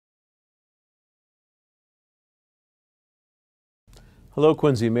Hello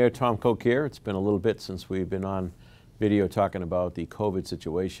Quincy, Mayor Tom Koch here. It's been a little bit since we've been on video talking about the COVID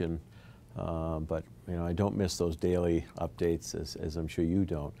situation, but I don't miss those daily updates as I'm sure you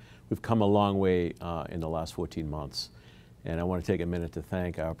don't. We've come a long way in the last 14 months, and I want to take a minute to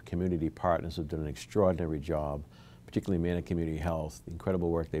thank our community partners who've done an extraordinary job, particularly Manet Community Health, the incredible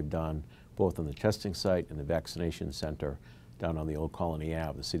work they've done both on the testing site and the vaccination center down on the Old Colony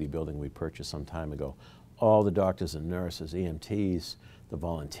Ave, the city building we purchased some time ago. All the doctors and nurses, EMTs, the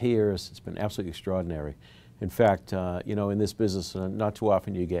volunteers, it's been absolutely extraordinary. In fact, in this business, not too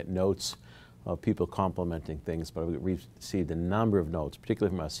often you get notes of people complimenting things, but we've received a number of notes,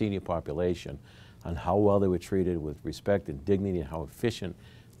 particularly from our senior population, on how well they were treated with respect and dignity and how efficient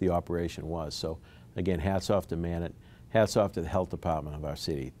the operation was. So again, hats off to Manet, hats off to the health department of our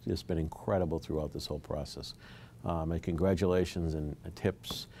city. It's been incredible throughout this whole process. My congratulations and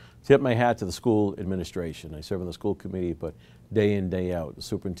tip my hat to the school administration. I serve on the school committee, but day in, day out, the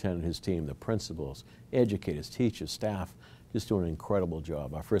superintendent, his team, the principals, educators, teachers, staff, just doing an incredible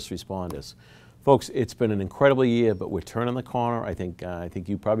job. Our first responders. Folks, it's been an incredible year, but we're turning the corner. I think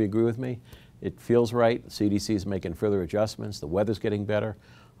you probably agree with me. It feels right. The CDC is making further adjustments. The weather's getting better.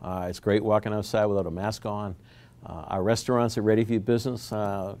 It's great walking outside without a mask on. Our restaurants are ready for your business.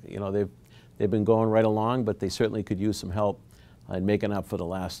 They've been going right along, but they certainly could use some help in making up for the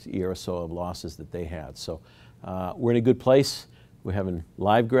last year or so of losses that they had. So we're in a good place. We're having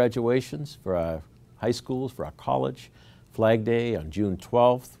live graduations for our high schools, for our college. Flag Day on June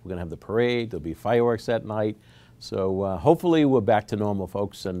 12th. We're going to have the parade. There'll be fireworks that night. So hopefully we're back to normal,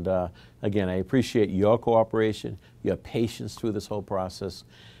 folks. And again, I appreciate your cooperation, your patience through this whole process.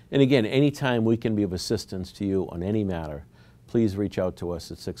 And again, anytime we can be of assistance to you on any matter, please reach out to us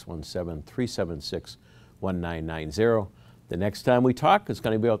at 617-376-1990. The next time we talk, it's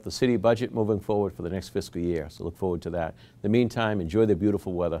going to be about the city budget moving forward for the next fiscal year. So look forward to that. In the meantime, enjoy the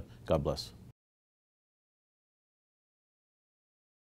beautiful weather. God bless.